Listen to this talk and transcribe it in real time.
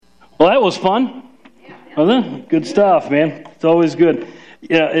that was fun. Wasn't it? Good stuff, man. It's always good.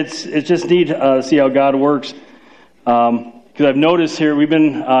 Yeah, it's just neat to see how God works. Because I've noticed here, we've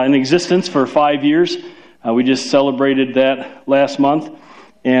been in existence for 5 years. We just celebrated that last month.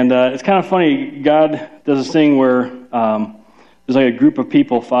 And it's kind of funny. God does this thing where there's like a group of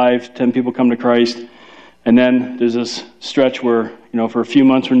people, 5, 10 people come to Christ. And then there's this stretch where, for a few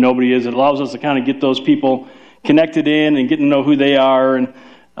months where nobody is. It allows us to kind of get those people connected in and get to know who they are. And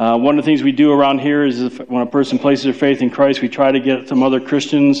one of the things we do around here is when a person places their faith in Christ, we try to get some other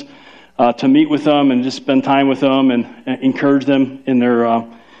Christians to meet with them and just spend time with them and encourage them in their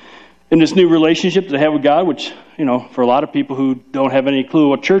in this new relationship they have with God, which, for a lot of people who don't have any clue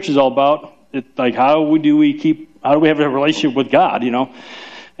what church is all about, it's like, how do we have a relationship with God,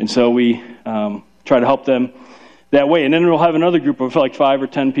 And so we try to help them that way. And then we'll have another group of like 5 or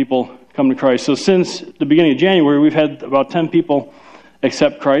 10 people come to Christ. So since the beginning of January, we've had about 10 people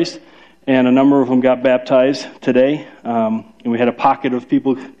accept Christ, and a number of them got baptized today. And we had a pocket of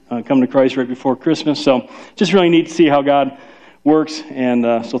people come to Christ right before Christmas. So just really neat to see how God works,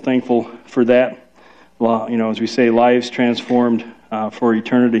 and so thankful for that. Well, as we say, lives transformed for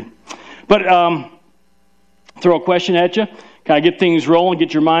eternity. But throw a question at you, kind of get things rolling,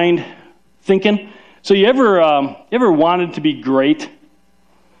 get your mind thinking. So you ever wanted to be great?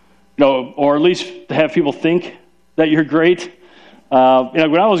 Or at least to have people think that you're great?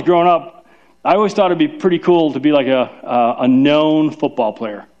 When I was growing up, I always thought it'd be pretty cool to be like a known football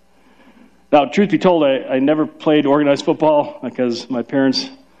player. Now, truth be told, I never played organized football because my parents,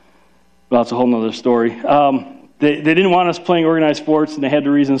 well, it's a whole other story. They didn't want us playing organized sports, and they had the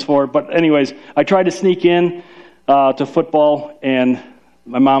reasons for it. But anyways, I tried to sneak in to football, and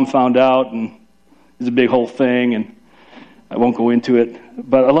my mom found out, and it was a big whole thing, and I won't go into it.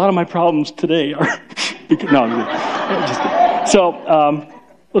 But a lot of my problems today are... So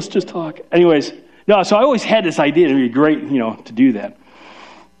let's just talk. Anyways, so I always had this idea to be great, to do that.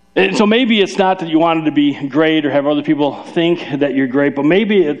 And so maybe it's not that you wanted to be great or have other people think that you're great, but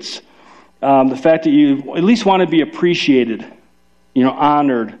maybe it's the fact that you at least want to be appreciated,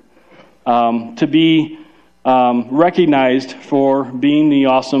 honored, to be recognized for being the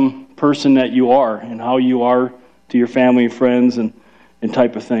awesome person that you are and how you are to your family and friends and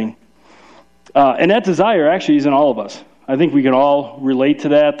type of thing. And that desire actually is in all of us. I think we can all relate to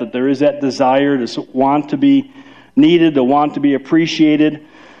that there is that desire to want to be needed, to want to be appreciated.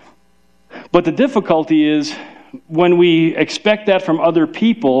 But the difficulty is when we expect that from other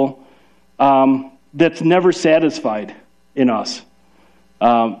people, that's never satisfied in us.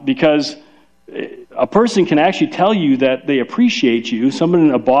 Because a person can actually tell you that they appreciate you.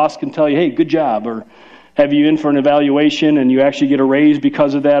 A boss can tell you, hey, good job, or have you in for an evaluation and you actually get a raise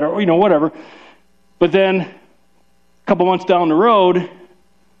because of that, or whatever. But then a couple months down the road,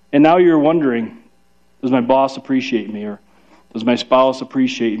 and now you're wondering, does my boss appreciate me, or does my spouse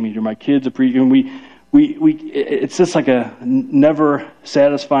appreciate me, do my kids appreciate me? It's just like a never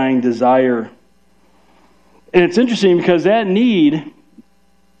satisfying desire. And it's interesting because that need,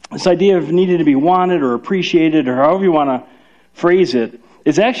 this idea of needing to be wanted or appreciated, or however you want to phrase it,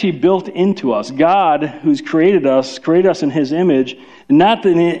 is actually built into us. God, who's created us in His image, not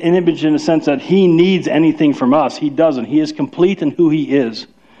an image in the sense that He needs anything from us. He doesn't. He is complete in who He is.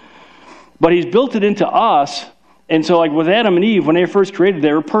 But He's built it into us, and so like with Adam and Eve, when they were first created,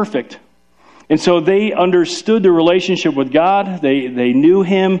 they were perfect. And so they understood the relationship with God. They knew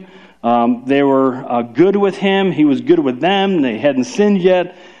Him. They were good with Him. He was good with them. They hadn't sinned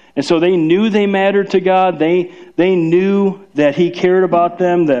yet. And so they knew they mattered to God. They knew that He cared about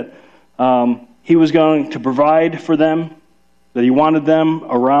them, that He was going to provide for them, that He wanted them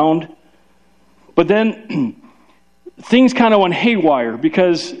around. But then things kind of went haywire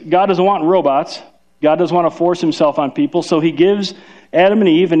because God doesn't want robots. God doesn't want to force Himself on people. So He gives Adam and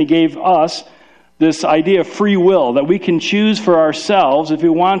Eve, and He gave us this idea of free will, that we can choose for ourselves, if we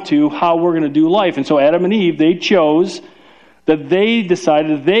want to, how we're going to do life. And so Adam and Eve, they chose that they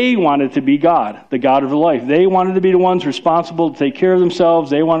decided they wanted to be God, the God of life. They wanted to be the ones responsible to take care of themselves.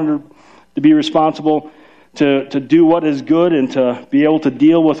 They wanted to be responsible to do what is good and to be able to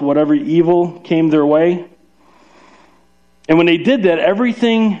deal with whatever evil came their way. And when they did that,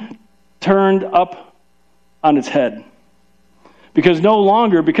 everything turned up on its head. Because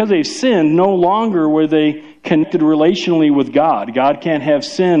they've sinned, no longer were they connected relationally with God. God can't have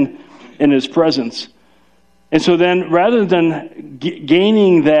sin in His presence. And so then, rather than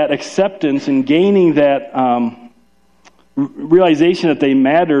gaining that acceptance and gaining that realization that they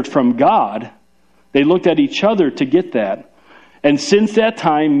mattered from God, they looked at each other to get that. And since that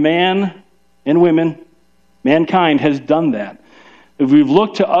time, man and women, mankind has done that. if we've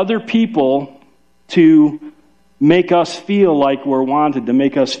looked to other people to make us feel like we're wanted, to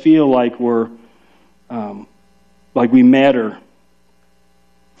make us feel like we matter.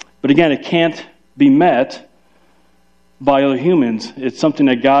 But again, it can't be met by other humans. It's something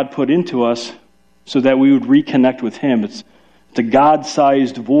that God put into us so that we would reconnect with Him. It's a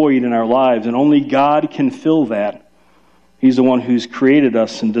God-sized void in our lives, and only God can fill that. He's the one who's created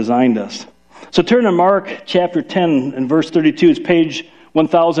us and designed us. So turn to Mark chapter 10 and verse 32. It's page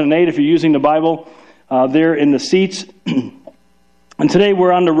 1008 if you're using the Bible. There in the seats. And today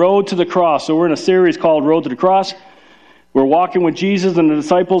we're on the road to the cross. So we're in a series called Road to the Cross. We're walking with Jesus and the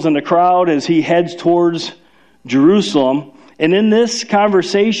disciples and the crowd as He heads towards Jerusalem. And in this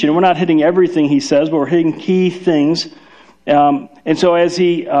conversation, we're not hitting everything He says, but we're hitting key things. And so as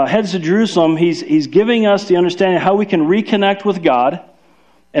He heads to Jerusalem, He's giving us the understanding of how we can reconnect with God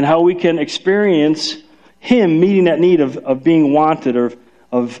and how we can experience Him meeting that need of being wanted or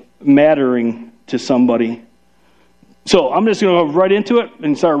of mattering to somebody. So I'm just going to go right into it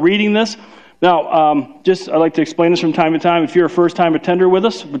and start reading this. Now, I like to explain this from time to time. If you're a first-time attender with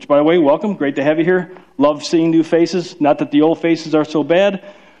us, which, by the way, welcome. Great to have you here. Love seeing new faces. Not that the old faces are so bad.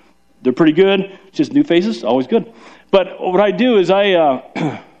 They're pretty good. Just new faces, always good. But what I do is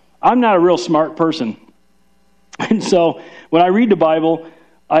I'm not a real smart person. And so when I read the Bible,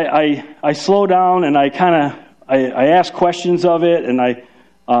 I slow down and I ask questions of it, and I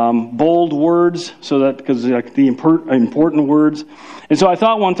bold words so that because the important words. And so I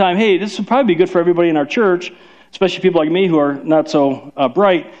thought one time, hey, this would probably be good for everybody in our church, especially people like me who are not so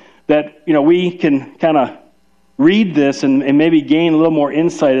bright, that we can kind of read this and maybe gain a little more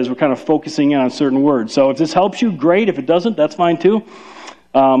insight as we're kind of focusing in on certain words. So if this helps you, great. If it doesn't, that's fine too.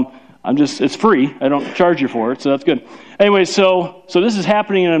 It's free. I don't charge you for it, so that's good. Anyway, so this is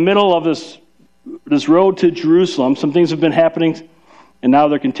happening in the middle of this road to Jerusalem. Some things have been happening, and now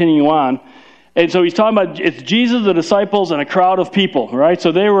they're continuing on. And so he's talking about it's Jesus, the disciples, and a crowd of people, right?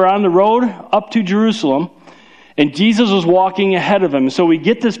 So they were on the road up to Jerusalem, and Jesus was walking ahead of them. So we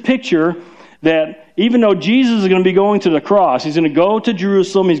get this picture that even though Jesus is going to be going to the cross, He's going to go to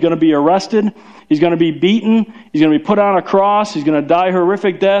Jerusalem, He's going to be arrested, He's going to be beaten, He's going to be put on a cross, He's going to die a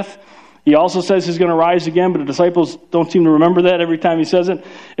horrific death. He also says He's going to rise again, but the disciples don't seem to remember that every time He says it.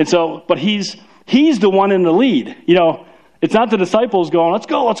 And so, but He's the one in the lead. It's not the disciples going, let's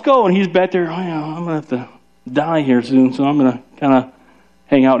go. And He's back there, I'm going to have to die here soon, so I'm going to kind of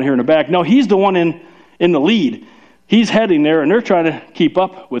hang out here in the back. No, He's the one in the lead. He's heading there, and they're trying to keep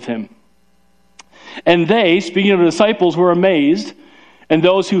up with Him. And they, speaking of the disciples, were amazed, and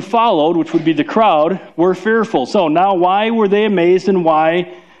those who followed, which would be the crowd, were fearful. So now why were they amazed, and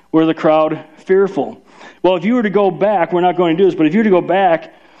why were the crowd fearful? Well, if you were to go back, we're not going to do this, but if you were to go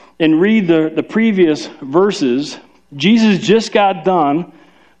back and read the previous verses, Jesus just got done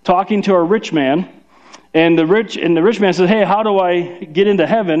talking to a rich man, and the rich man says, hey, how do I get into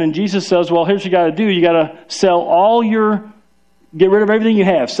heaven? And Jesus says, well, here's what you got to do. You got to get rid of everything you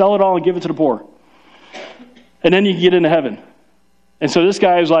have, sell it all and give it to the poor. And then you can get into heaven. And so this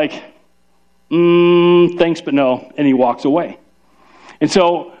guy is like, thanks, but no. And he walks away. And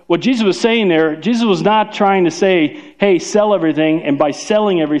so what Jesus was saying there, Jesus was not trying to say, hey, sell everything. And by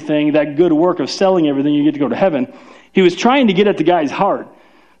selling everything, that good work of selling everything, you get to go to heaven. He was trying to get at the guy's heart.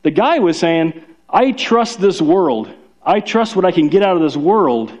 The guy was saying, I trust this world. I trust what I can get out of this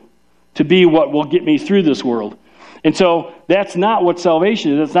world to be what will get me through this world. And so that's not what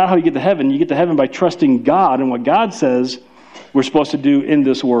salvation is. That's not how you get to heaven. You get to heaven by trusting God and what God says we're supposed to do in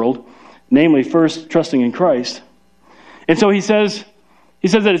this world, namely first trusting in Christ. And so he says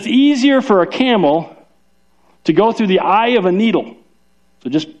that it's easier for a camel to go through the eye of a needle. So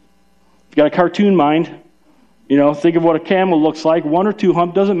just, if you've got a cartoon mind, think of what a camel looks like, one or two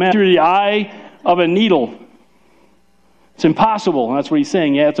hump, doesn't matter, through the eye of a needle. It's impossible. And that's what he's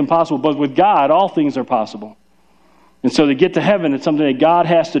saying. Yeah, it's impossible. But with God, all things are possible. And so to get to heaven, it's something that God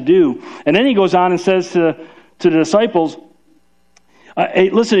has to do. And then he goes on and says to the disciples,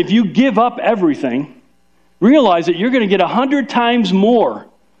 hey, listen, if you give up everything, realize that you're going to get 100 times more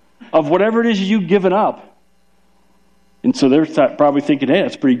of whatever it is you've given up. And so they're probably thinking, hey,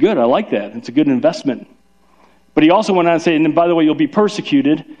 that's pretty good. I like that. It's a good investment. But he also went on to say, and then, by the way, you'll be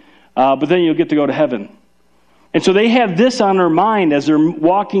persecuted, but then you'll get to go to heaven. And so they have this on their mind as they're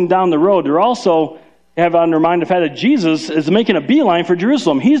walking down the road. They're also have on their mind the fact that Jesus is making a beeline for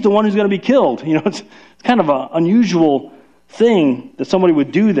Jerusalem. He's the one who's going to be killed. It's kind of an unusual thing that somebody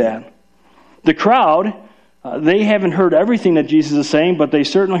would do that. The crowd, they haven't heard everything that Jesus is saying, but they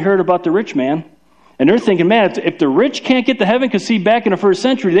certainly heard about the rich man. And they're thinking, man, if the rich can't get to heaven, because see, back in the first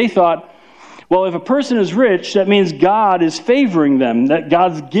century, they thought, Well, if a person is rich, that means God is favoring them, that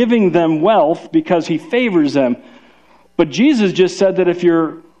God's giving them wealth because he favors them. But Jesus just said that if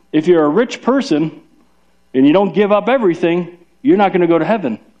you're a rich person and you don't give up everything, you're not going to go to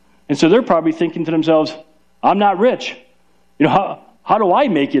heaven. And so they're probably thinking to themselves, I'm not rich. How do I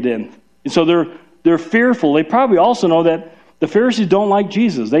make it in? And so they're fearful. They probably also know that the Pharisees don't like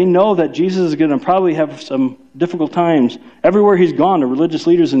Jesus. They know that Jesus is going to probably have some difficult times. Everywhere he's gone, the religious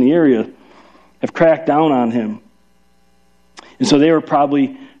leaders in the area have cracked down on him. And so they were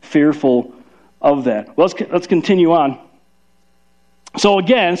probably fearful of that. Well, let's continue on. So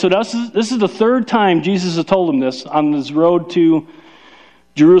again, this is the third time Jesus has told them this on this road to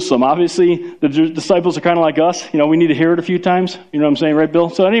Jerusalem. Obviously, the disciples are kind of like us. We need to hear it a few times. You know what I'm saying, right, Bill?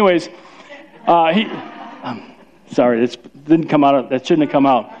 So anyways, sorry, it didn't come out. That shouldn't have come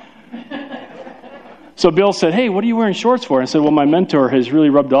out. So Bill said, hey, what are you wearing shorts for? I said, well, my mentor has really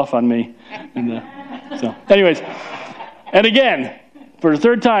rubbed off on me. So anyways, and again, for the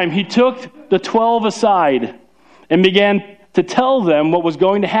third time, he took the 12 aside and began to tell them what was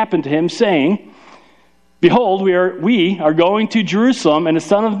going to happen to him, saying, behold, we are going to Jerusalem, and the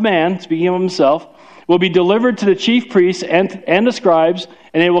Son of Man, speaking of himself, will be delivered to the chief priests and the scribes,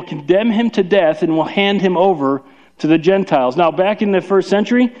 and they will condemn him to death and will hand him over to the Gentiles. Now, back in the first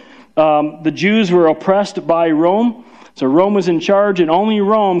century, the Jews were oppressed by Rome. So Rome was in charge, and only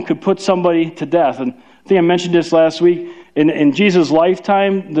Rome could put somebody to death. And I think I mentioned this last week. In Jesus'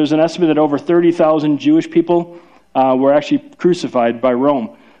 lifetime, there's an estimate that over 30,000 Jewish people were actually crucified by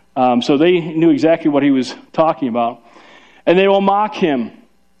Rome. So they knew exactly what he was talking about. And they will mock him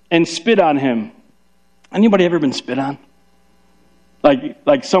and spit on him. Anybody ever been spit on?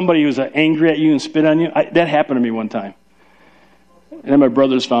 Like somebody who's angry at you and spit on you? That happened to me one time. And then my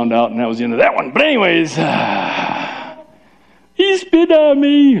brothers found out, and that was the end of that one. But anyways, he spit on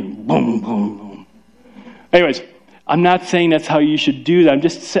me. Boom, boom, boom. Anyways, I'm not saying that's how you should do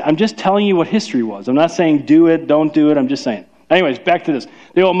that. I'm just telling you what history was. I'm not saying do it, don't do it. I'm just saying. Anyways, back to this.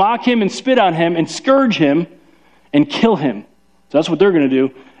 They will mock him and spit on him and scourge him and kill him. So that's what they're going to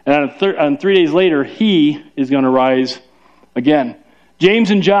do. And on 3 days later, he is going to rise again.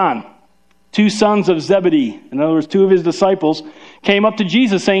 James and John, two sons of Zebedee, in other words, two of his disciples, came up to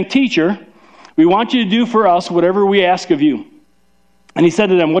Jesus saying, Teacher, we want you to do for us whatever we ask of you. And he said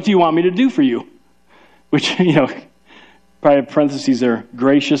to them, what do you want me to do for you? Which, probably parentheses there,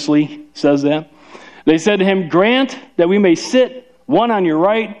 graciously says that. They said to him, grant that we may sit one on your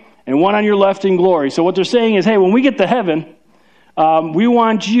right and one on your left in glory. So what they're saying is, hey, when we get to heaven, we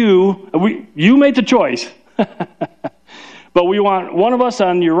want you made the choice, but we want one of us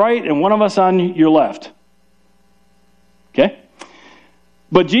on your right and one of us on your left. Okay?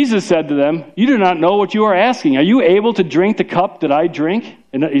 But Jesus said to them, you do not know what you are asking. Are you able to drink the cup that I drink?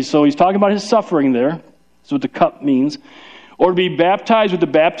 And so he's talking about his suffering there. That's what the cup means. Or to be baptized with the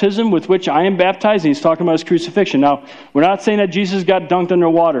baptism with which I am baptized. And he's talking about his crucifixion. Now, we're not saying that Jesus got dunked under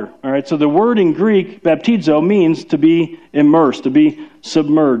water. All right. So the word in Greek, baptizo, means to be immersed, to be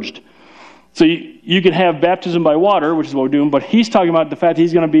submerged. So you can have baptism by water, which is what we're doing, but he's talking about the fact that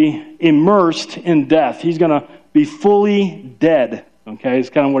he's going to be immersed in death. He's going to be fully dead. Okay, it's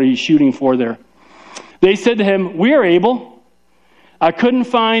kind of what he's shooting for there. They said to him, we are able. I couldn't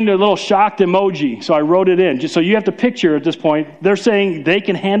find a little shocked emoji, so I wrote it in. Just so you have to picture at this point, they're saying they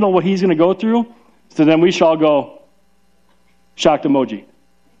can handle what he's going to go through, so then we shall go shocked emoji.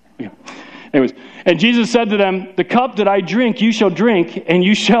 Yeah. Anyways, and Jesus said to them, the cup that I drink, you shall drink, and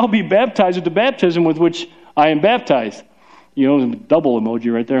you shall be baptized with the baptism with which I am baptized. Double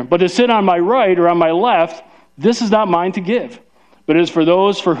emoji right there. But to sit on my right or on my left, this is not mine to give, but it is for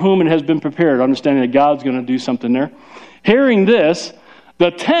those for whom it has been prepared, understanding that God's going to do something there. Hearing this,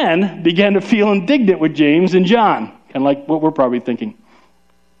 the 10 began to feel indignant with James and John, kind of like what we're probably thinking.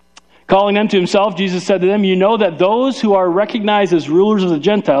 Calling them to himself, Jesus said to them, you know that those who are recognized as rulers of the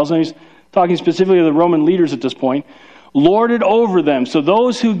Gentiles, and he's talking specifically to the Roman leaders at this point, lord it over them. So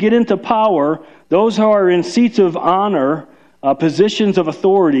those who get into power, those who are in seats of honor, positions of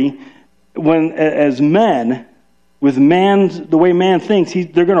authority, as men, with the way man thinks,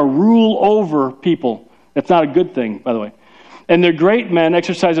 they're going to rule over people. That's not a good thing, by the way. And their great men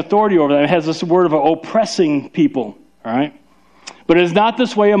exercise authority over them. It has this word of oppressing people. All right? But it is not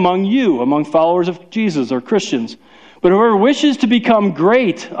this way among you, among followers of Jesus or Christians. But whoever wishes to become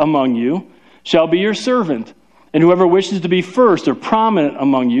great among you shall be your servant. And whoever wishes to be first or prominent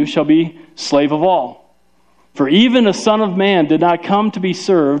among you shall be slave of all. For even the Son of Man did not come to be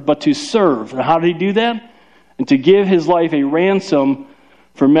served, but to serve. And how did he do that? And to give his life a ransom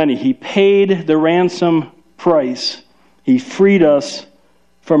for many. He paid the ransom price. He freed us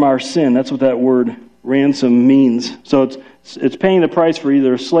from our sin. That's what that word ransom means. So it's paying the price for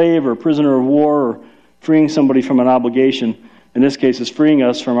either a slave or a prisoner of war or freeing somebody from an obligation. In this case, it's freeing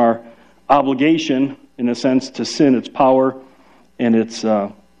us from our obligation, in a sense, to sin, its power, and its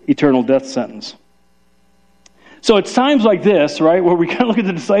eternal death sentence. So it's times like this, right, where we kind of look at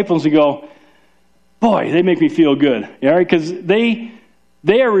the disciples and go, boy, they make me feel good, right? Because they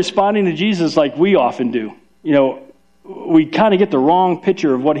are responding to Jesus like we often do. You know, we kind of get the wrong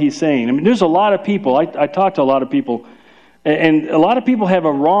picture of what he's saying. I mean, there's a lot of people, I talk to a lot of people, and a lot of people have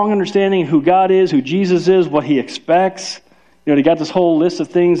a wrong understanding of who God is, who Jesus is, what he expects. You know, they got this whole list of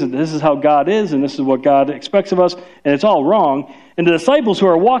things, and this is how God is, and this is what God expects of us, and it's all wrong. And the disciples who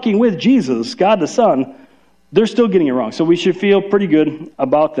are walking with Jesus, God the Son, they're still getting it wrong. So we should feel pretty good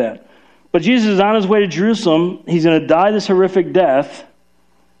about that. But Jesus is on his way to Jerusalem. He's going to die this horrific death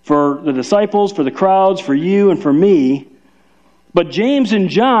for the disciples, for the crowds, for you, and for me. But James and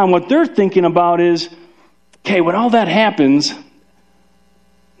John, what they're thinking about is, okay, when all that happens,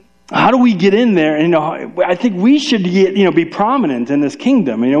 how do we get in there? And, I think we should be prominent in this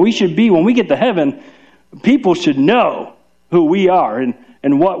kingdom. We should be, when we get to heaven, people should know who we are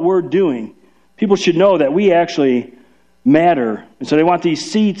and what we're doing. People should know that we actually matter. And so they want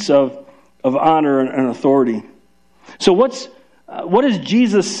these seats of honor and authority. So what is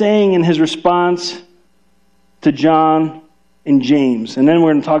Jesus saying in his response to John and James? And then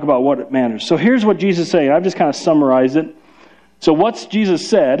we're going to talk about what it matters. So here's what Jesus is saying. I've just kind of summarized it. So what's Jesus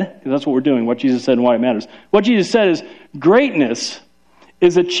said, because that's what we're doing, what Jesus said and why it matters. What Jesus said is, greatness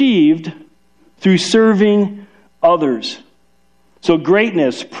is achieved through serving others. So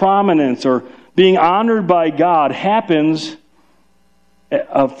greatness, prominence, or being honored by God happens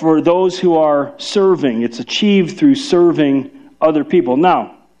for those who are serving. It's achieved through serving other people.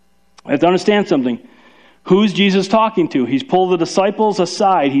 Now, I have to understand something. Who's Jesus talking to? He's pulled the disciples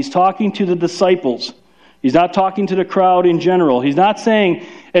aside. He's talking to the disciples. He's not talking to the crowd in general. He's not saying,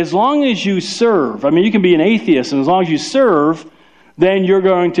 as long as you serve, you can be an atheist, and as long as you serve, then you're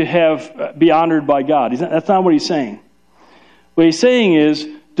going to be honored by God. That's not what he's saying. What he's saying is,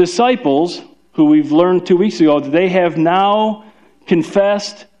 disciples, who we've learned 2 weeks ago, they have now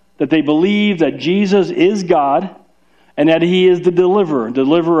confessed that they believe that Jesus is God and that he is the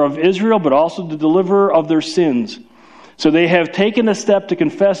deliverer of Israel, but also the deliverer of their sins. So they have taken a step to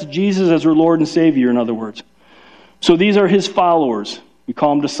confess Jesus as their Lord and Savior, in other words. So these are his followers. We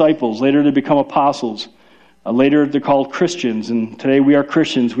call them disciples. Later they become apostles. Later they're called Christians. And today we are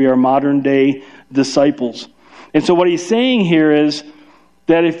Christians. We are modern day disciples. And so what he's saying here is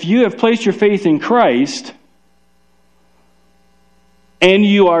that if you have placed your faith in Christ and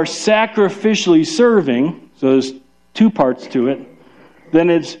you are sacrificially serving, so there's two parts to it, then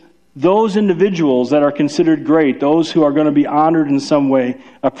it's those individuals that are considered great, those who are going to be honored in some way,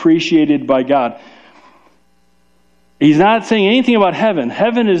 appreciated by God. He's not saying anything about heaven.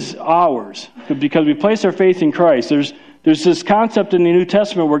 Heaven is ours because we place our faith in Christ. There's this concept in the New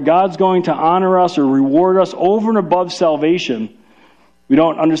Testament where God's going to honor us or reward us over and above salvation. We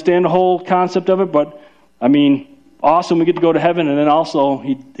don't understand the whole concept of it, but awesome, we get to go to heaven, and then also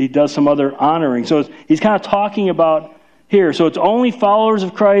he does some other honoring. So he's kind of talking about here. So it's only followers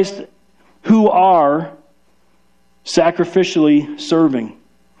of Christ who are sacrificially serving.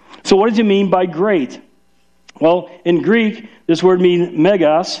 So what does he mean by great? Well, in Greek, this word means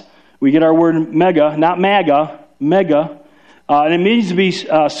megas. We get our word mega, not maga, mega. And it means to be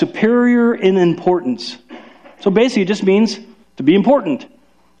superior in importance. So basically it just means to be important,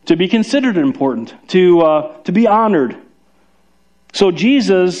 to be considered important, to be honored. So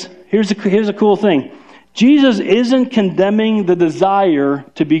Jesus, here's a cool thing. Jesus isn't condemning the desire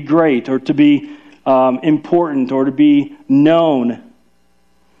to be great or to be important or to be known.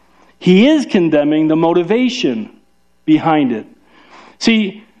 He is condemning the motivation behind it.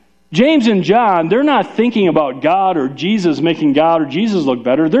 See, James and John, they're not thinking about God or Jesus making God or Jesus look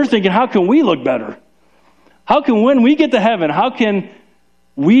better. They're thinking, how can we look better? How can, when we get to heaven, how can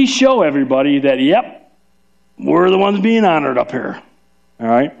we show everybody that, yep, we're the ones being honored up here? All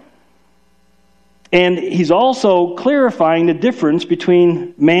right? And he's also clarifying the difference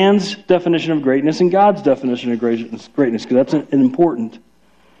between man's definition of greatness and God's definition of greatness, because that's important.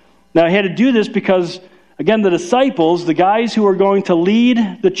 Now, he had to do this because, again, the disciples, the guys who are going to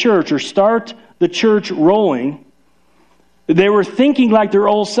lead the church or start the church rolling, they were thinking like their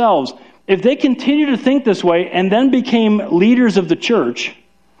old selves. If they continued to think this way and then became leaders of the church,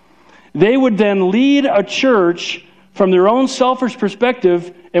 they would then lead a church from their own selfish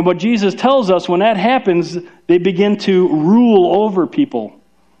perspective. And what Jesus tells us, when that happens, they begin to rule over people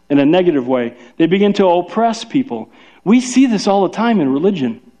in a negative way. They begin to oppress people. We see this all the time in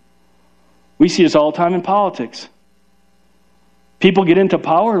religion. We see this all the time in politics. People get into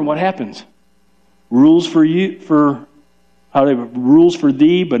power, and what happens? Rules for thee,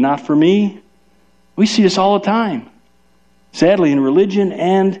 but not for me. We see this all the time. Sadly, in religion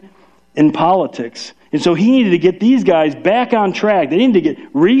and in politics. And so he needed to get these guys back on track. They needed to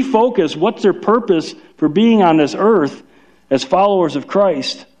get refocused. What's their purpose for being on this earth as followers of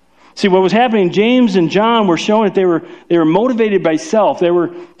Christ? See, what was happening, James and John were showing that they were motivated by self. They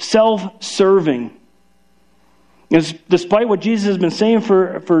were self-serving. Despite what Jesus has been saying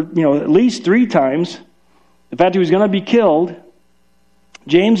for at least 3 times, the fact that he was going to be killed,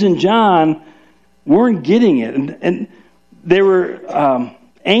 James and John weren't getting it. And they were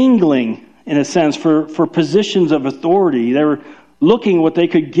angling, in a sense, for positions of authority. They were looking what they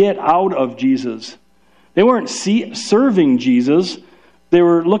could get out of Jesus. They weren't serving Jesus. They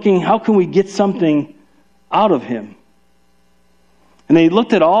were looking, how can we get something out of him? And they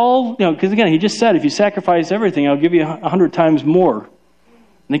looked at all, because again, he just said, if you sacrifice everything, I'll give you 100 times more.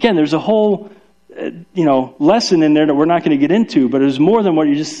 And again, there's a whole, lesson in there that we're not going to get into, but it's more than what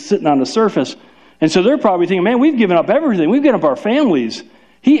you're just sitting on the surface. And so they're probably thinking, man, we've given up everything. We've given up our families.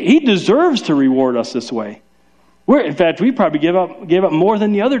 He deserves to reward us this way. In fact, we probably gave up more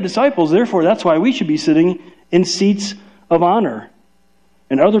than the other disciples. Therefore, that's why we should be sitting in seats of honor.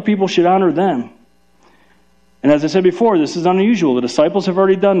 And other people should honor them. And as I said before, this is unusual. The disciples have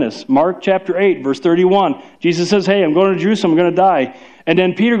already done this. Mark chapter 8, verse 31. Jesus says, hey, I'm going to Jerusalem. I'm going to die. And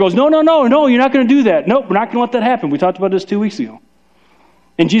then Peter goes, no, you're not going to do that. Nope, we're not going to let that happen. We talked about this 2 weeks ago.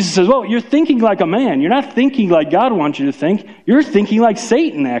 And Jesus says, well, you're thinking like a man. You're not thinking like God wants you to think. You're thinking like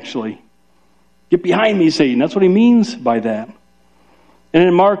Satan, actually. Get behind me, Satan. That's what he means by that. And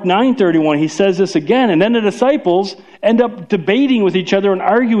in Mark 9:31, he says this again. And then the disciples end up debating with each other and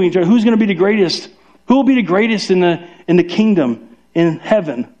arguing each other. Who's going to be the greatest? Who will be the greatest in the kingdom, in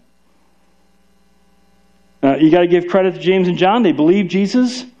heaven? You got to give credit to James and John. They believe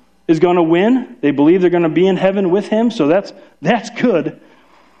Jesus is going to win. They believe they're going to be in heaven with him. So that's good.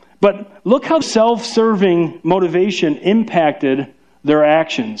 But look how self-serving motivation impacted their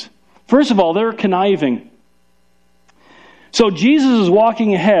actions. First of all, they're conniving. So Jesus is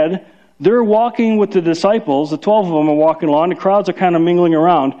walking ahead. They're walking with the disciples. The 12 of them are walking along. The crowds are kind of mingling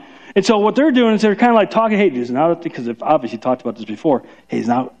around. And so what they're doing is they're kind of like talking, hey, because they've obviously talked about this before. Hey,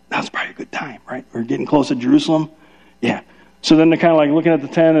 now's probably a good time, right? We're getting close to Jerusalem. Yeah. So then they're kind of like looking at the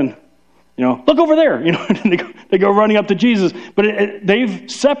tent and, look over there. And they go running up to Jesus. But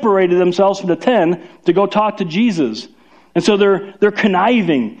they've separated themselves from the 10 to go talk to Jesus. And so they're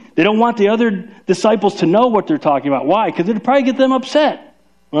conniving. They don't want the other disciples to know what they're talking about. Why? Because it'd probably get them upset.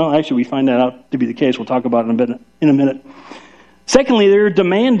 Well, actually, we find that out to be the case. We'll talk about it in a minute. Secondly, they're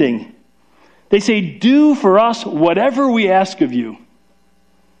demanding. They say, do for us whatever we ask of you.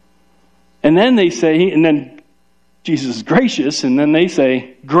 And then they say, and then Jesus is gracious, and then they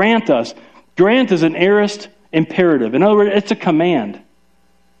say, grant us. Grant is an aorist imperative. In other words, it's a command.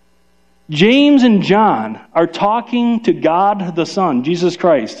 James and John are talking to God the Son, Jesus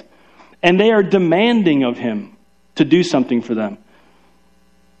Christ, and they are demanding of him to do something for them.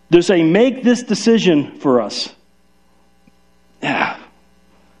 They're saying, make this decision for us. Yeah.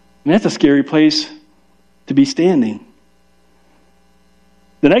 That's a scary place to be standing.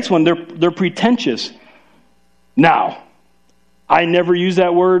 The next one, they're pretentious. Now, I never use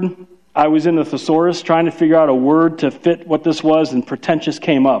that word. I was in the thesaurus trying to figure out a word to fit what this was, and pretentious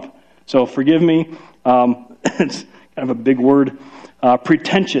came up. So forgive me. It's kind of a big word.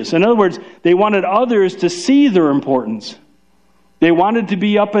 Pretentious. In other words, they wanted others to see their importance. They wanted to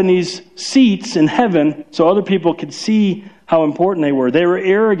be up in these seats in heaven so other people could see how important they were. They were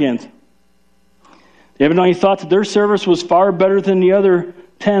arrogant. They evidently thought that their service was far better than the other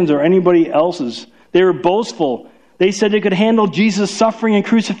 10s or anybody else's. They were boastful. They said they could handle Jesus' suffering and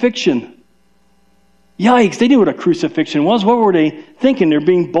crucifixion. Yikes, they knew what a crucifixion was. What were they thinking? They're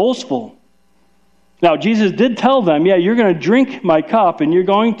being boastful. Now, Jesus did tell them, you're going to drink my cup and you're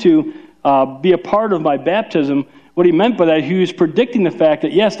going to be a part of my baptism. What he meant by that, he was predicting the fact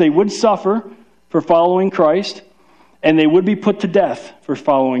that, yes, they would suffer for following Christ, and they would be put to death for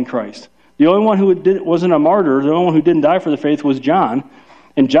following Christ. The only one who wasn't a martyr, the only one who didn't die for the faith was John.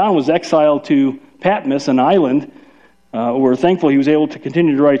 And John was exiled to Patmos, an island. We're thankful he was able to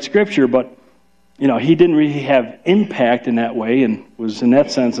continue to write Scripture, but he didn't really have impact in that way and was, in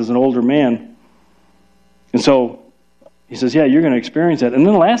that sense, as an older man. And so he says, you're going to experience that. And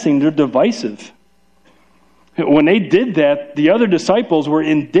then the last thing, they're divisive. When they did that, the other disciples were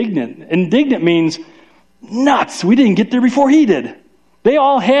indignant. Indignant means nuts. We didn't get there before he did. They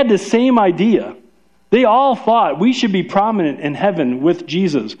all had the same idea. They all thought we should be prominent in heaven with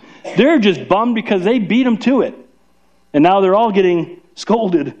Jesus. They're just bummed because they beat him to it. And now they're all getting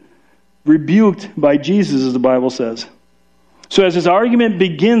scolded, rebuked by Jesus, as the Bible says. So as this argument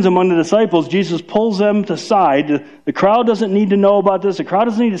begins among the disciples, Jesus pulls them aside. The crowd doesn't need to know about this. The crowd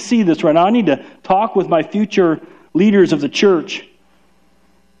doesn't need to see this right now. I need to talk with my future leaders of the church.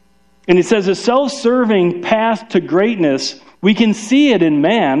 And he says, a self-serving path to greatness, we can see it in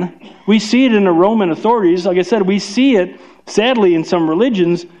man. We see it in the Roman authorities. Like I said, we see it, sadly, in some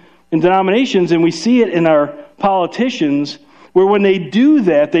religions and denominations, and we see it in our politicians, where when they do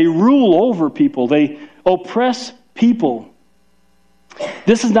that, they rule over people. They oppress people.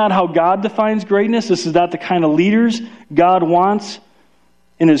 This is not how God defines greatness. This is not the kind of leaders God wants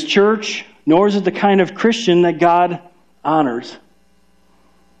in His church, nor is it the kind of Christian that God honors.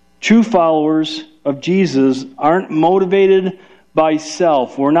 True followers of Jesus aren't motivated by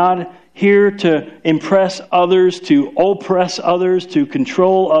self. We're not here to impress others, to oppress others, to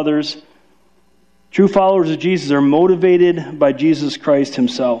control others. True followers of Jesus are motivated by Jesus Christ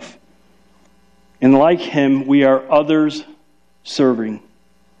Himself. And like Him, we are others serving.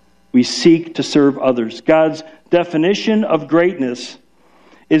 We seek to serve others. God's definition of greatness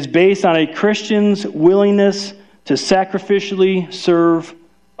is based on a Christian's willingness to sacrificially serve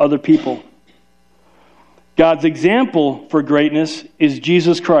other people. God's example for greatness is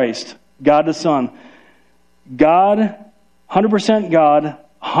Jesus Christ, God the Son. God, 100% God,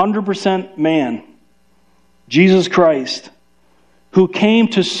 100% man. Jesus Christ, who came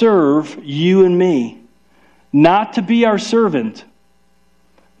to serve you and me. Not to be our servant,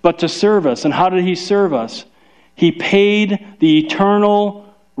 but to serve us. And how did He serve us? He paid the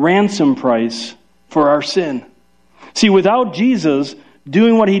eternal ransom price for our sin. See, without Jesus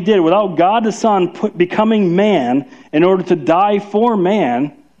doing what He did, without God the Son becoming man in order to die for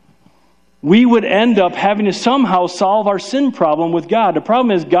man, we would end up having to somehow solve our sin problem with God. The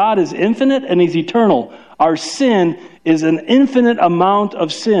problem is God is infinite and He's eternal. Our sin is an infinite amount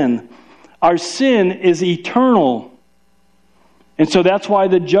of sin. Our sin is eternal. And so that's why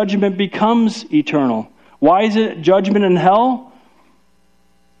the judgment becomes eternal. Why is it judgment in hell?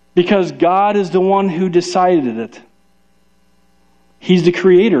 Because God is the one who decided it. He's the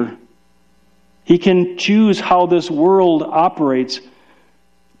creator. He can choose how this world operates.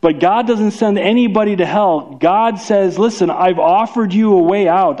 But God doesn't send anybody to hell. God says, listen, I've offered you a way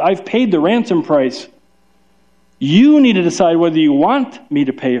out. I've paid the ransom price. You need to decide whether you want me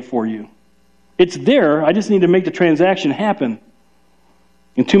to pay it for you. It's there. I just need to make the transaction happen.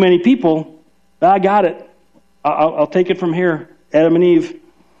 And too many people, I got it. I'll take it from here. Adam and Eve.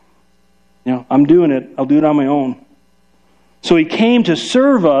 I'm doing it. I'll do it on my own. So He came to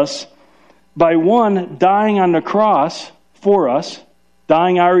serve us by, one, dying on the cross for us,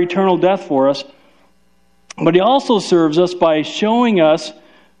 dying our eternal death for us. But He also serves us by showing us,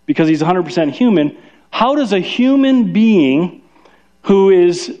 because He's 100% human, how does a human being who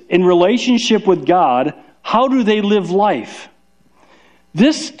is in relationship with God, how do they live life?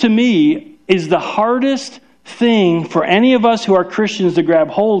 This, to me, is the hardest thing for any of us who are Christians to grab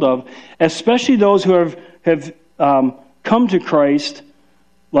hold of, especially those who have come to Christ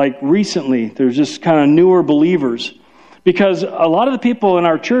like recently. There's just kind of newer believers. Because a lot of the people in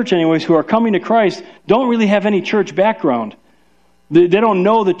our church anyways who are coming to Christ don't really have any church background. They don't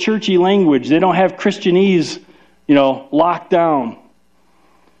know the churchy language. They don't have Christianese, locked down.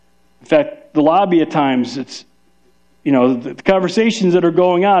 In fact, the lobby at times, it's, the conversations that are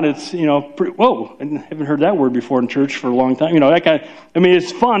going on, it's, whoa, I haven't heard that word before in church for a long time. That kind of,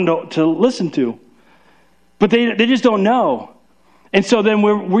 it's fun to listen to. But they just don't know. And so then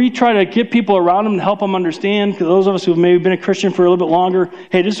we try to get people around them and help them understand, because those of us who have maybe been a Christian for a little bit longer,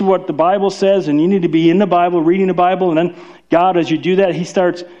 hey, this is what the Bible says, and you need to be in the Bible, reading the Bible, and then God, as you do that, He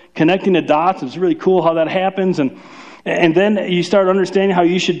starts connecting the dots. It's really cool how that happens, and then you start understanding how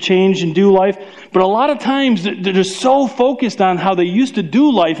you should change and do life. But a lot of times, they're just so focused on how they used to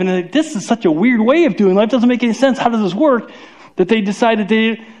do life, and they're like, this is such a weird way of doing life, it doesn't make any sense, how does this work, that they decide that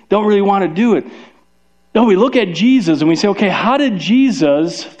they don't really want to do it. No, we look at Jesus and we say, okay, how did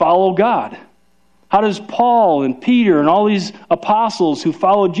Jesus follow God? How does Paul and Peter and all these apostles who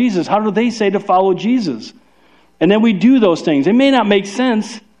followed Jesus, how do they say to follow Jesus? And then we do those things. It may not make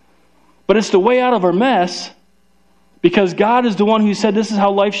sense, but it's the way out of our mess, because God is the one who said this is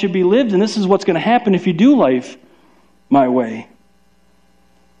how life should be lived, and this is what's going to happen if you do life my way.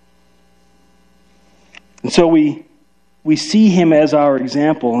 And so we see Him as our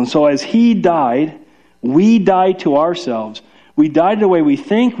example. And so as He died, we die to ourselves. We die to the way we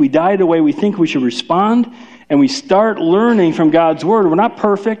think. We die to the way we think we should respond. And we start learning from God's Word. We're not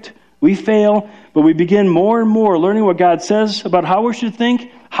perfect. We fail, but we begin more and more learning what God says about how we should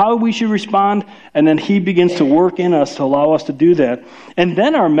think, how we should respond, and then He begins to work in us to allow us to do that. And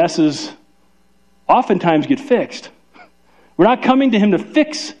then our messes oftentimes get fixed. We're not coming to Him to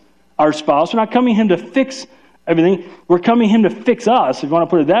fix our spouse. We're not coming to Him to fix everything. We're coming to Him to fix us, if you want to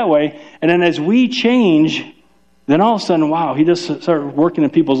put it that way. And then as we change, then all of a sudden, wow, He just started working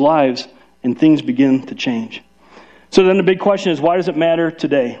in people's lives and things begin to change. So then the big question is, why does it matter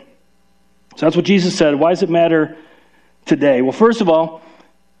today? So that's what Jesus said. Why does it matter today? Well, first of all,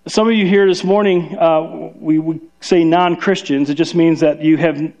 some of you here this morning, we would say non-Christians. It just means that you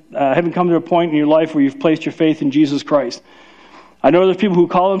haven't come to a point in your life where you've placed your faith in Jesus Christ. I know there's people who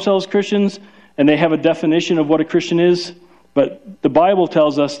call themselves Christians, and they have a definition of what a Christian is, but the Bible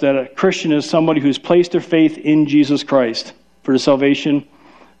tells us that a Christian is somebody who's placed their faith in Jesus Christ for their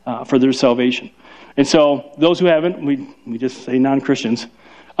salvation. And so those who haven't, we just say non-Christians.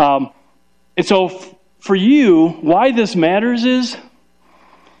 And so for you, why this matters is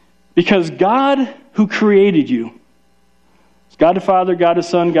because God who created you, God the Father, God the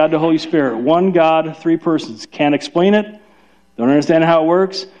Son, God the Holy Spirit, one God, three persons. Can't explain it, don't understand how it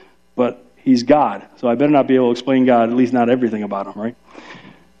works, but He's God. So I better not be able to explain God, at least not everything about Him, right?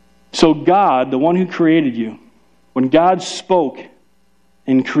 So God, the one who created you, when God spoke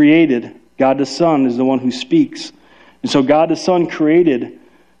and created, God the Son is the one who speaks. And so God the Son created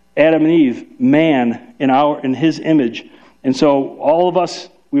Adam and Eve, man, in His image. And so all of us,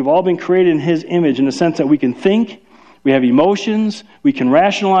 we've all been created in His image in the sense that we can think, we have emotions, we can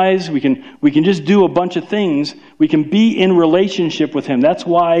rationalize, we can just do a bunch of things. We can be in relationship with Him. That's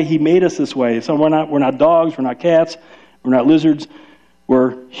why He made us this way. So we're not dogs, we're not cats, we're not lizards.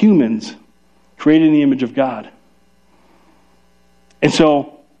 We're humans created in the image of God. And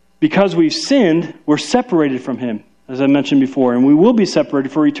so because we've sinned, we're separated from Him, as I mentioned before, and we will be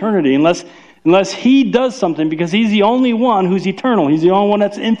separated for eternity unless He does something, because He's the only one who's eternal. He's the only one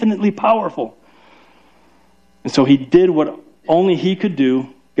that's infinitely powerful. And so He did what only He could do.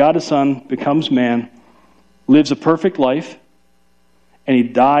 God the Son becomes man, lives a perfect life, and He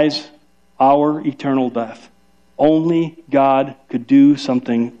dies our eternal death. Only God could do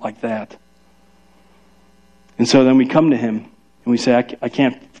something like that. And so then we come to Him and we say, I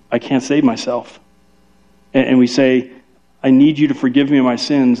can't save myself. And we say, I need You to forgive me of my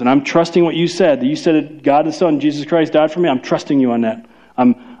sins. And I'm trusting what You said. You said that God the Son, Jesus Christ, died for me. I'm trusting You on that.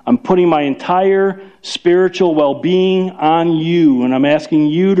 I'm putting my entire spiritual well-being on You. And I'm asking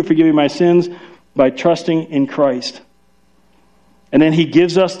You to forgive me my sins by trusting in Christ. And then He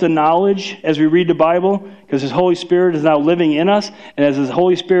gives us the knowledge as we read the Bible, because His Holy Spirit is now living in us. And as His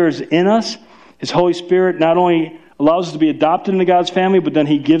Holy Spirit is in us, His Holy Spirit not only allows us to be adopted into God's family, but then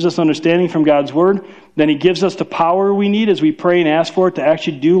He gives us understanding from God's Word. Then He gives us the power we need as we pray and ask for it to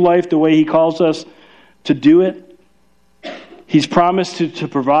actually do life the way He calls us to do it. He's promised to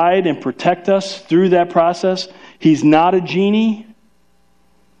provide and protect us through that process. He's not a genie.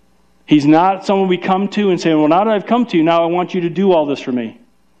 He's not someone we come to and say, well, now that I've come to you, now I want you to do all this for me.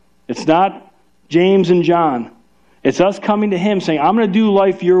 It's not James and John. It's us coming to Him saying, I'm going to do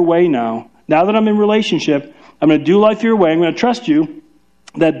life Your way now. Now that I'm in relationship, I'm going to do life Your way. I'm going to trust You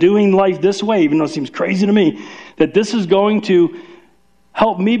that doing life this way, even though it seems crazy to me, that this is going to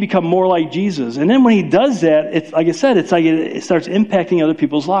help me become more like Jesus. And then when He does that, it's like I said, it's like it starts impacting other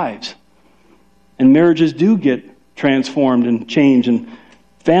people's lives. And marriages do get transformed and changed, and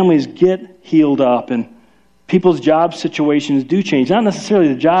families get healed up, and people's job situations do change. Not necessarily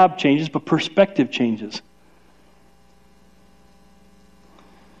the job changes, but perspective changes.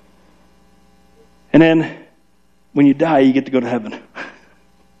 And then when you die, you get to go to heaven,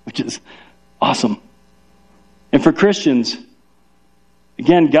 which is awesome. And for Christians,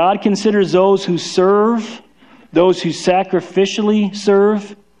 again, God considers those who serve, those who sacrificially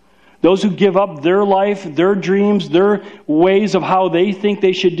serve, those who give up their life, their dreams, their ways of how they think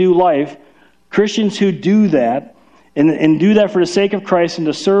they should do life. Christians who do that and do that for the sake of Christ and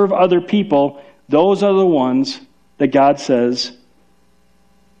to serve other people, those are the ones that God says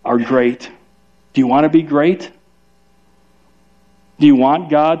are great. Do you want to be great? Do you want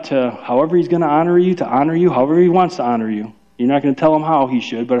God to, however He's going to honor you, however He wants to honor you? You're not going to tell Him how He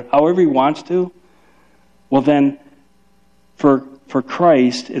should, but however He wants to. Well then, for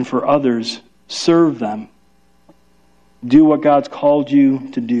Christ and for others, serve them. Do what God's called you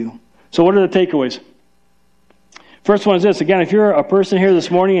to do. So what are the takeaways? First one is this. Again, if you're a person here this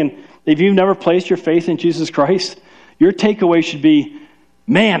morning and if you've never placed your faith in Jesus Christ, your takeaway should be,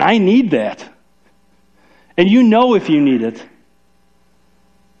 man, I need that. And you know if you need it.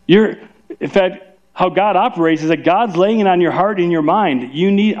 In fact, how God operates is that God's laying it on your heart and your mind.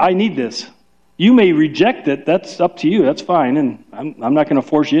 I need this. You may reject it. That's up to you. That's fine. And I'm not going to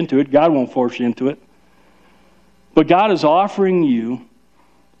force you into it. God won't force you into it. But God is offering you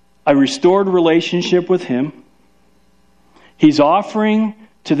a restored relationship with Him. He's offering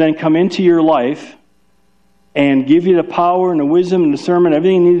to then come into your life and give you the power and the wisdom and discernment,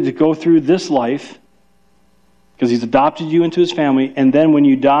 everything you need to go through this life, because He's adopted you into His family. And then when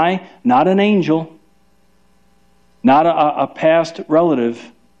you die, not an angel, not a past relative,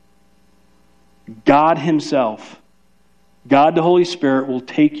 God Himself, God the Holy Spirit will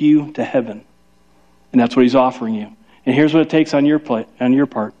take you to heaven. And that's what He's offering you. And here's what it takes on your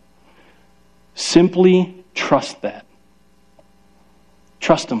part. Simply trust that.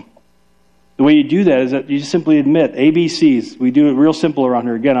 Trust Him. The way you do that is that you just simply admit ABCs. We do it real simple around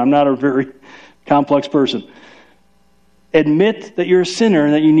here. Again, I'm not a very complex person. Admit that you're a sinner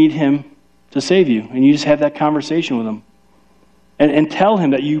and that you need Him to save you. And you just have that conversation with Him. And tell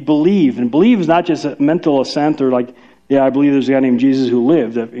Him that you believe. And believe is not just a mental assent or like, yeah, I believe there's a guy named Jesus who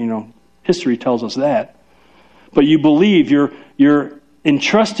lived. History tells us that. But you believe. You're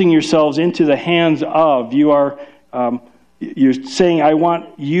entrusting yourselves into the hands of. You are... You're saying, I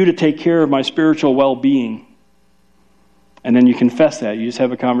want you to take care of my spiritual well-being. And then you confess that. You just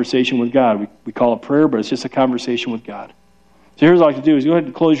have a conversation with God. We call it prayer, but it's just a conversation with God. So here's what I like to do is go ahead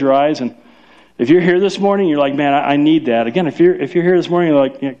and close your eyes. And if you're here this morning, you're like, man, I need that. Again, if you're here this morning, you're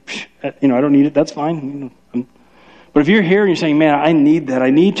like, I don't need it. That's fine. But if you're here and you're saying, man, I need that. I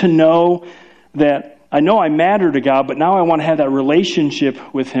need to know that I know I matter to God, but now I want to have that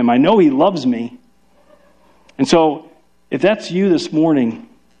relationship with Him. I know He loves me. And so if that's you this morning,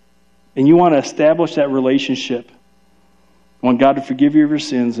 and you want to establish that relationship, want God to forgive you of your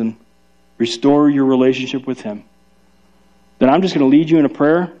sins and restore your relationship with Him, then I'm just going to lead you in a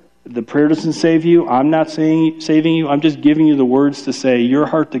prayer. The prayer doesn't save you. I'm not saving you. I'm just giving you the words to say your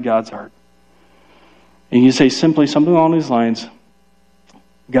heart to God's heart. And you say simply something along these lines.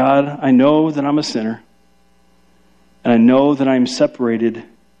 God, I know that I'm a sinner, and I know that I'm separated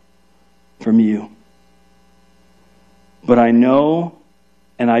from you. But I know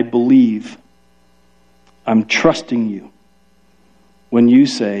and I believe, I'm trusting you when you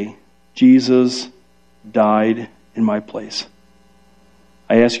say, Jesus died in my place.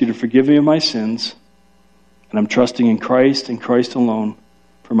 I ask you to forgive me of my sins, and I'm trusting in Christ and Christ alone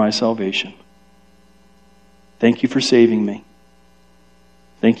for my salvation. Thank you for saving me.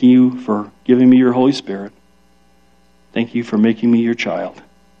 Thank you for giving me your Holy Spirit. Thank you for making me your child.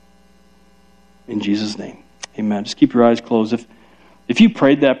 In Jesus' name. Amen. Just keep your eyes closed. If you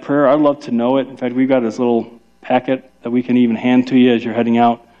prayed that prayer, I'd love to know it. In fact, we've got this little packet that we can even hand to you as you're heading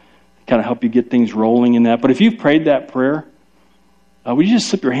out, kind of help you get things rolling in that. But if you've prayed that prayer, would you just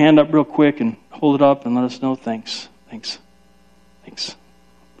slip your hand up real quick and hold it up and let us know? Thanks.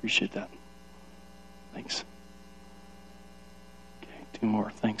 Appreciate that. Thanks. Okay, 2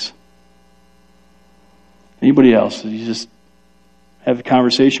 more. Thanks. Anybody else? You just have a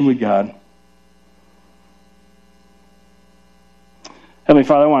conversation with God. Heavenly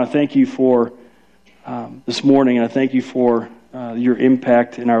Father, I want to thank you for this morning, and I thank you for your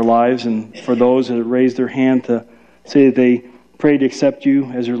impact in our lives, and for those that have raised their hand to say that they pray to accept you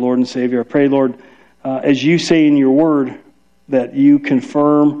as your Lord and Savior. I pray, Lord, as you say in your word, that you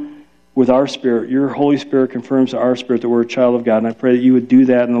confirm with our spirit, your Holy Spirit confirms to our spirit that we're a child of God, and I pray that you would do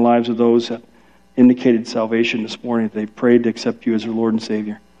that in the lives of those that indicated salvation this morning, that they prayed to accept you as their Lord and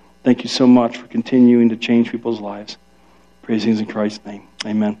Savior. Thank you so much for continuing to change people's lives. Praise things in Christ's name.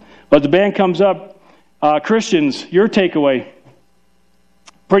 Amen. But the band comes up. Christians, your takeaway.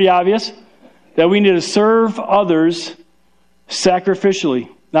 Pretty obvious that we need to serve others sacrificially.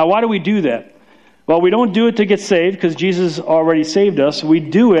 Now, why do we do that? Well, we don't do it to get saved because Jesus already saved us. We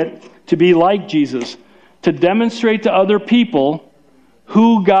do it to be like Jesus, to demonstrate to other people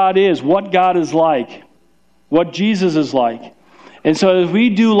who God is, what God is like, what Jesus is like. And so as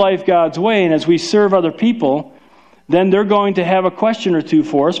we do life God's way and as we serve other people, then they're going to have a question or two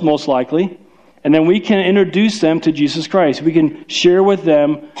for us, most likely. And then we can introduce them to Jesus Christ. We can share with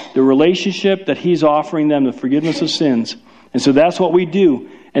them the relationship that He's offering them, the forgiveness of sins. And so that's what we do.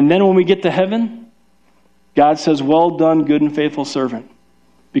 And then when we get to heaven, God says, well done, good and faithful servant.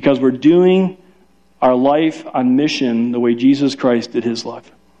 Because we're doing our life on mission the way Jesus Christ did His life.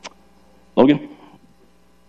 Logan?